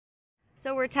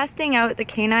So we're testing out the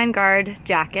Canine Guard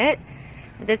jacket.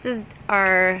 This is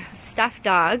our stuffed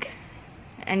dog,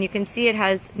 and you can see it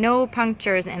has no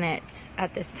punctures in it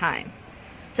at this time.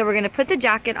 So we're going to put the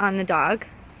jacket on the dog,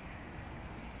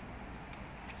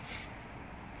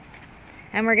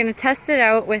 and we're going to test it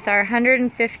out with our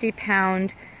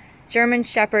 150-pound German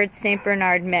Shepherd St.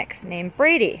 Bernard mix named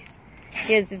Brady.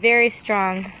 He has very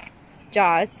strong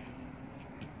jaws,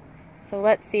 so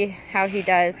let's see how he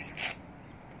does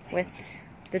with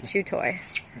the chew toy.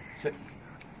 Sit.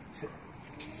 Sit.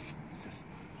 Sit.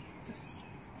 Sit.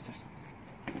 Sit.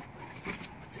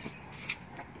 Sit.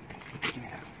 Give me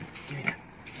that. Give me that.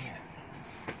 Give me that.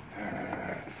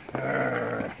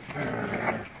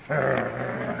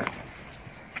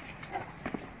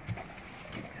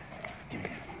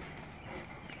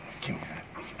 Give me that.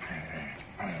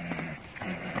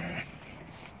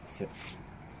 Sit.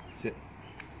 Sit.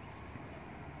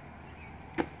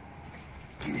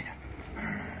 Give me that.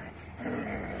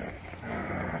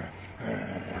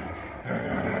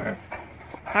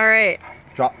 All right.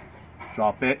 Drop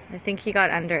it. I think he got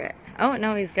under it. Oh,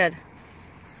 no, he's good.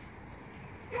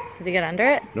 Did he get under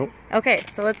it? Nope. Okay,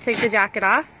 so let's take the jacket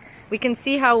off. We can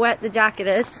see how wet the jacket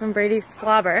is from Brady's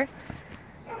slobber.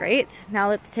 Great. Now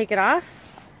let's take it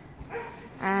off.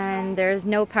 And there's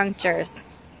no punctures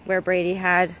where Brady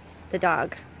had the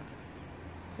dog.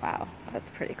 Wow, that's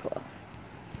pretty cool.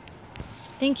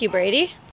 Thank you, Brady.